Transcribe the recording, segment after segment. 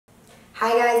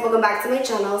Hi guys, welcome back to my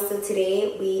channel. So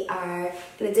today we are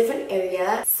in a different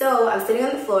area. So I'm sitting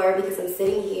on the floor because I'm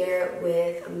sitting here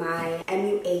with my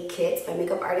MUA kit, my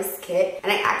makeup artist kit,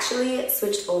 and I actually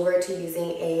switched over to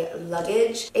using a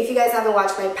luggage. If you guys haven't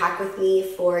watched my pack with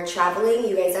me for traveling,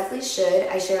 you guys definitely should.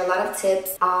 I share a lot of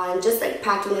tips on just like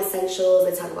packing essentials.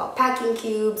 I talk about packing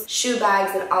cubes, shoe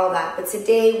bags, and all of that. But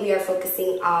today we are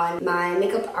focusing on my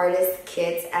makeup artist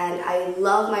kit, and I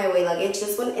love my away luggage.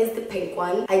 This one is the pink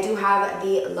one. I do have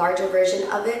the larger version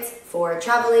of it for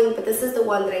traveling, but this is the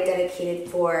one that I dedicated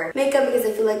for makeup because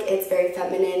I feel like it's very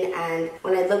feminine, and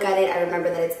when I look at it, I remember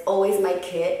that it's always my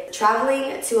kit.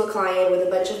 Traveling to a client with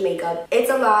a bunch of makeup, it's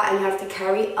a lot and you have to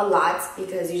carry a lot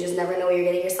because you just never know what you're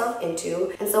getting yourself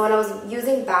into. And so when I was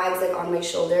using bags like on my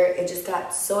shoulder, it just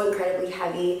got so incredibly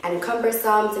heavy and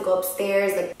cumbersome to go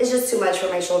upstairs. Like, it's just too much for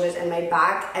my shoulders and my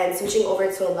back, and switching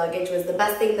over to a luggage was the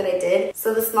best thing that I did.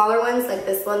 So the smaller ones, like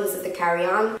this one, this is the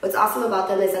carry-on. What's awesome about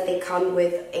them is that they come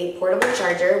with a portable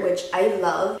charger, which I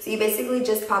love. So you basically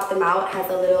just pop them out. It has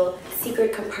a little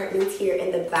secret compartment here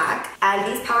in the back, and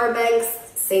these power banks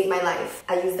save my life.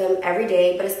 I use them every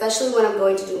day, but especially when I'm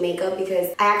going to do makeup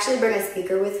because I actually bring a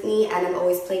speaker with me and I'm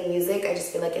always playing music. I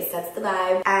just feel like it sets the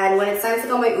vibe. And when it's time to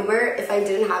go on my Uber, if I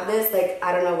didn't have this, like,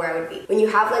 I don't know where I would be. When you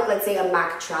have like, let's say a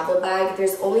MAC travel bag,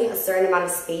 there's only a certain amount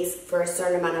of space for a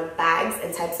certain amount of bags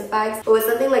and types of bags. But with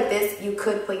something like this, you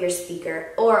could put your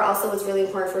speaker. Or also what's really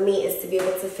important for me is to be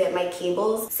able to fit my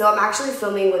cables. So I'm actually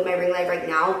filming with my ring light right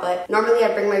now, but normally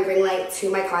I bring my ring light to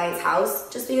my client's house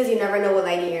just because you never know what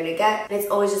lighting you're gonna get. And it's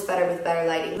always just better with better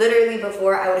lighting. Literally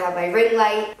before, I would have my ring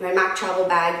light, my MAC travel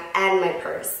bag, and my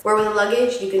purse. Where with a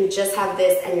luggage, you can just have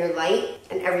this and your light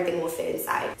and everything will fit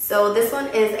inside. So this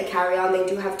one is a carry-on. They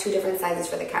do have two different sizes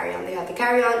for the carry-on. They have the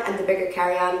carry-on and the bigger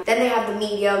carry-on. Then they have the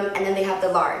medium, and then they have the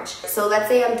large. So let's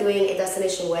say I'm doing a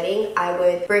destination wedding, I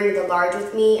would bring the large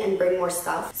with me and bring more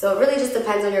stuff. So it really just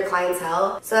depends on your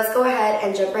clientele. So let's go ahead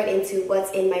and jump right into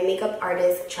what's in my makeup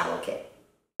artist travel kit.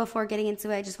 Before getting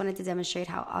into it, I just wanted to demonstrate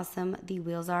how awesome the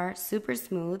wheels are. Super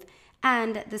smooth.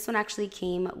 And this one actually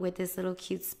came with this little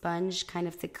cute sponge kind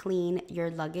of to clean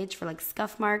your luggage for like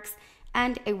scuff marks,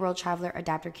 and a World Traveler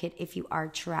adapter kit if you are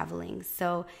traveling.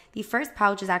 So the first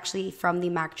pouch is actually from the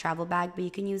MAC travel bag, but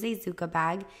you can use a Zuca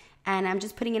bag. And I'm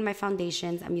just putting in my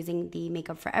foundations. I'm using the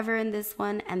Makeup Forever in this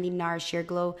one and the Nars Sheer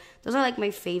Glow. Those are like my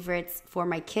favorites for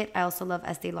my kit. I also love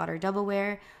Estee Lauder Double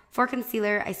Wear. For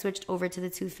concealer, I switched over to the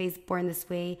Too Faced Born This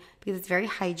Way because it's very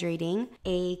hydrating.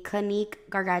 A Clinique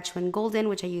Gargantuan Golden,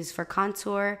 which I use for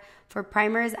contour. For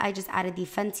primers, I just added the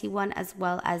Fenty one as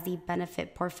well as the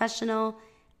Benefit Porefessional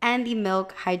and the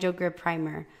Milk Hydro Grip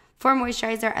Primer. For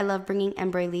moisturizer, I love bringing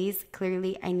Embryolisse.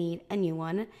 Clearly, I need a new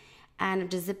one. And I'm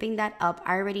just zipping that up.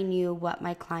 I already knew what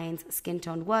my client's skin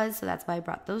tone was, so that's why I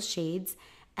brought those shades.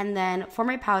 And then for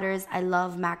my powders, I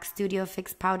love MAC Studio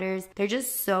Fix powders. They're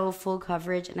just so full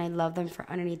coverage and I love them for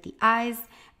underneath the eyes.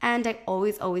 And I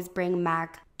always bring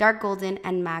MAC Dark Golden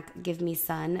and MAC Give Me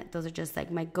Sun. Those are just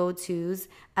like my go-tos,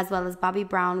 as well as Bobbi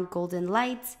Brown Golden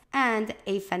Light and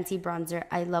a Fenty bronzer.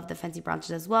 I love the Fenty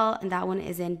bronzers as well, and that one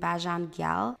is in Bajan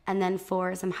Gyal. And then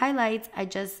for some highlights, I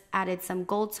just added some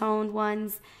gold toned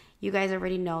ones. You guys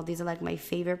already know these are like my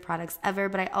favorite products ever,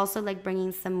 but I also like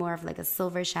bringing some more of like a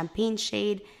silver champagne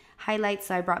shade highlight.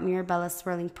 So I brought Mirabella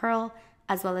Swirling Pearl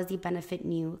as well as the Benefit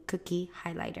New Cookie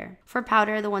Highlighter. For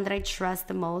powder, the one that I trust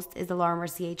the most is the Laura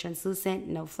Mercier Translucent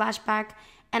No Flashback.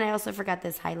 And I also forgot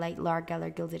this highlight, Laura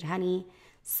Geller Gilded Honey.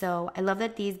 So I love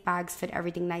that these bags fit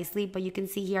everything nicely, but you can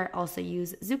see here I also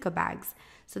use Zuca Bags.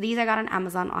 So these I got on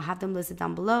Amazon. I'll have them listed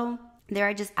down below. There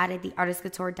I just added the Artist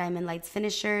Couture Diamond Lights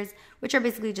Finishers, which are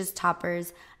basically just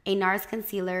toppers, a Nars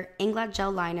Concealer, Inglot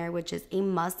Gel Liner, which is a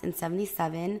must in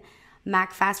 77,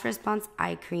 MAC Fast Response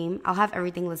Eye Cream. I'll have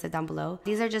everything listed down below.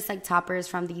 These are just like toppers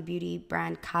from the beauty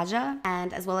brand Kaja,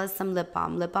 and as well as some lip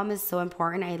balm. Lip balm is so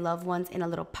important. I love ones in a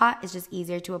little pot. It's just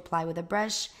easier to apply with a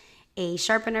brush. A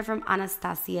sharpener from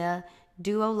Anastasia,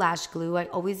 Duo Lash Glue. I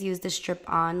always use the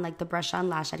strip-on, like the brush-on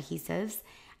lash adhesives.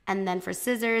 And then for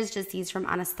scissors, just these from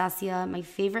Anastasia, my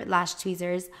favorite lash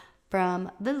tweezers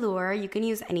from Velour. You can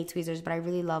use any tweezers, but I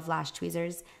really love lash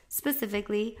tweezers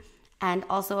specifically. And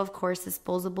also, of course,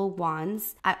 disposable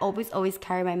wands. I always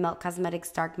carry my Melt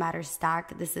Cosmetics Dark Matter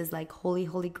stack. This is like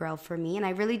holy grail for me. And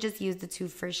I really just use the two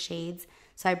first shades,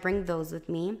 so I bring those with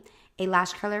me. A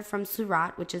lash curler from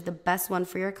Surat, which is the best one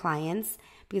for your clients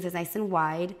because it's nice and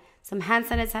wide. Some hand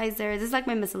sanitizer. This is like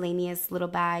my miscellaneous little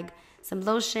bag. Some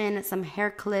lotion, some hair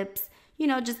clips, you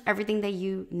know, just everything that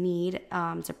you need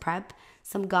to prep.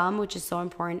 Some gum, which is so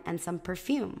important, and some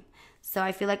perfume. So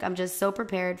I feel like I'm just so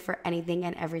prepared for anything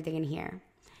and everything in here.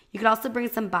 You could also bring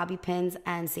some bobby pins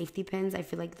and safety pins. I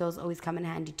feel like those always come in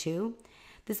handy too.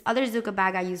 This other Zuca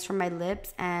bag I use for my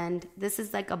lips, and this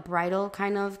is like a bridal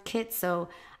kind of kit, so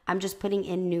I'm just putting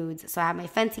in nudes. So I have my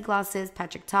Fenty glosses,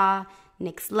 Patrick Ta,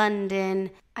 NYX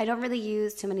London. I don't really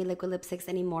use too many liquid lipsticks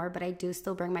anymore, but I do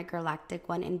still bring my Girlactic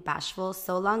one in Bashful,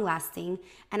 so long lasting.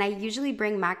 And I usually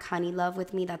bring MAC Honey Love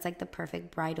with me. That's like the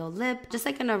perfect bridal lip. Just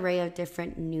like an array of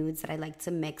different nudes that I like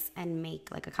to mix and make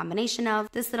like a combination of.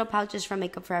 This little pouch is from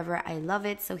Makeup Forever. I love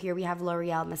it. So here we have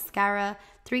L'Oreal mascara,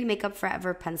 3 Makeup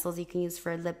Forever pencils you can use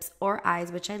for lips or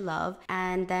eyes, which I love.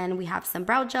 And then we have some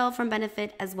brow gel from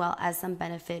Benefit, as well as some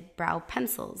Benefit brow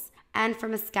pencils. And for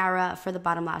mascara, for the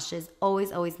bottom lashes,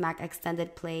 always MAC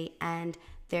Extended Play and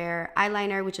their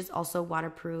eyeliner, which is also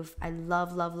waterproof. I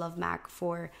love MAC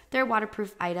for their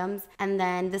waterproof items. And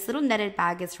then this little netted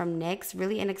bag is from NYX,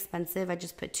 really inexpensive. I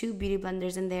just put 2 beauty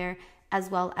blenders in there, as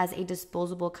well as a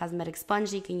disposable cosmetic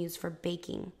sponge you can use for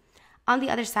baking. On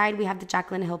the other side, we have the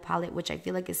Jaclyn Hill palette, which I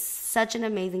feel like is such an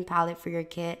amazing palette for your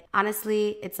kit.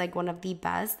 Honestly, it's like one of the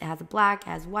best. It has black, it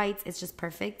has whites, it's just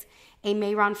perfect. A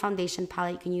Mayron foundation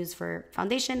palette you can use for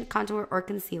foundation, contour, or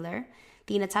concealer.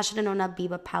 The Natasha Denona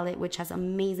Biba palette, which has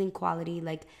amazing quality.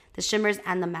 Like the shimmers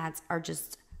and the mattes are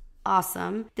just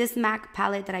awesome. This MAC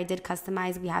palette that I did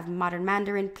customize, we have Modern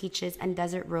Mandarin, Peaches, and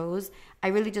Desert Rose. I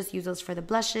really just use those for the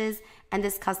blushes. And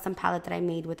this custom palette that I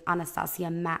made with Anastasia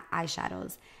matte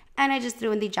eyeshadows. And I just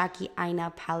threw in the Jackie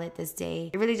Aina palette this day.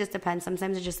 It really just depends.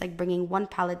 Sometimes I just like bringing one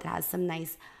palette that has some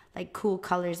nice, like cool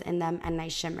colors in them and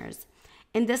nice shimmers.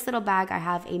 In this little bag, I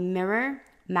have a Mirror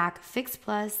MAC Fix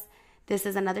Plus. This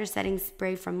is another setting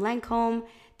spray from Lancome.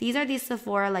 These are the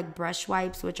Sephora like brush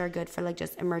wipes, which are good for like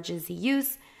just emergency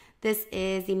use. This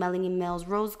is the Melanie Mills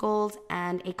Rose Gold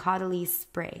and a Caudalie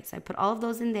spray. So I put all of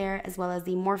those in there, as well as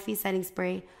the Morphe setting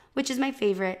spray, which is my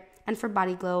favorite. And for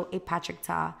Body Glow, a Patrick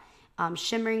Ta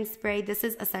shimmering spray. This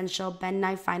is Essential Ben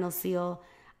Nye Final Seal.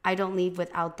 I don't leave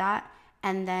without that.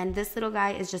 And then this little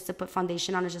guy is just to put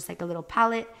foundation on. It's just like a little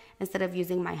palette instead of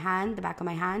using my hand, the back of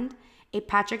my hand. A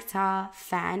Patrick Ta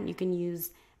fan. You can use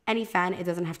any fan. It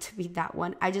doesn't have to be that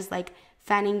one. I just like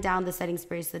fanning down the setting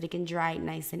spray so that it can dry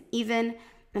nice and even.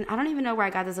 And I don't even know where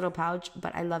I got this little pouch,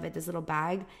 but I love it, this little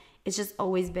bag. It's just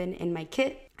always been in my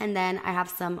kit. And then I have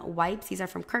some wipes. These are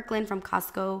from Kirkland, from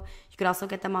Costco. You could also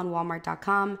get them on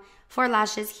Walmart.com. For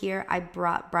lashes here, I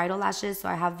brought bridal lashes. So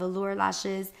I have Velour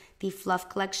lashes, the Fluff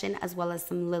collection, as well as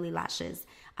some Lily lashes.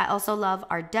 I also love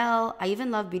Ardell. I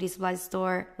even love Beauty Supply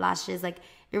Store lashes. Like,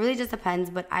 it really just depends,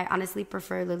 but I honestly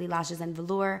prefer Lily lashes and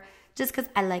Velour, just because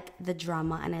I like the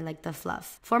drama and I like the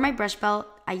fluff. For my brush belt,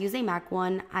 I use a MAC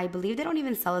one. I believe they don't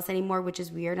even sell this anymore, which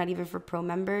is weird, not even for pro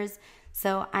members.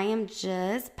 So I am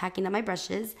just packing up my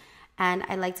brushes, and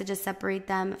I like to just separate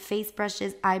them. Face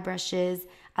brushes, eye brushes.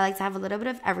 I like to have a little bit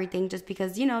of everything, just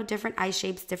because, you know, different eye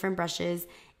shapes, different brushes.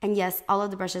 And yes, all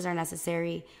of the brushes are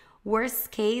necessary.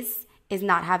 Worst case is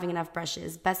not having enough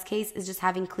brushes. Best case is just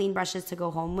having clean brushes to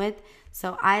go home with.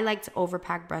 So I like to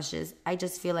overpack brushes. I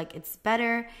just feel like it's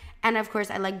better. And of course,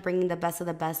 I like bringing the best of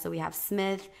the best. So we have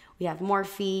Smith, we have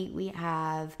Morphe, we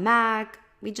have MAC,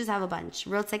 we just have a bunch.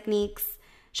 Real Techniques,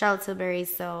 Charlotte Tilbury.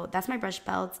 So that's my brush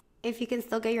belt. If you can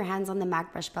still get your hands on the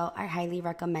MAC brush belt, I highly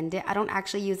recommend it. I don't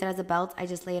actually use it as a belt. I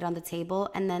just lay it on the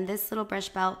table. And then this little brush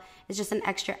belt is just an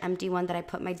extra empty one that I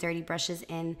put my dirty brushes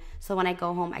in. So when I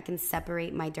go home, I can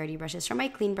separate my dirty brushes from my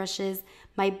clean brushes,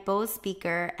 my Bose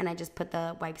speaker, and I just put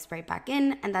the wipe spray back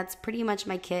in. And that's pretty much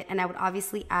my kit. And I would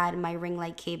obviously add my ring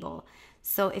light cable.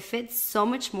 So it fits so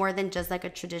much more than just like a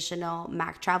traditional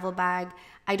MAC travel bag.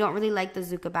 I don't really like the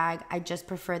Zuca bag. I just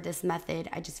prefer this method.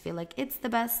 I just feel like it's the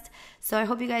best. So I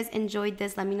hope you guys enjoyed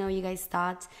this. Let me know what you guys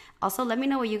thought. Also, let me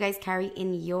know what you guys carry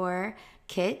in your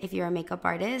kit if you're a makeup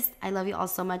artist. I love you all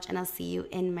so much, and I'll see you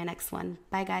in my next one.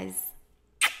 Bye, guys.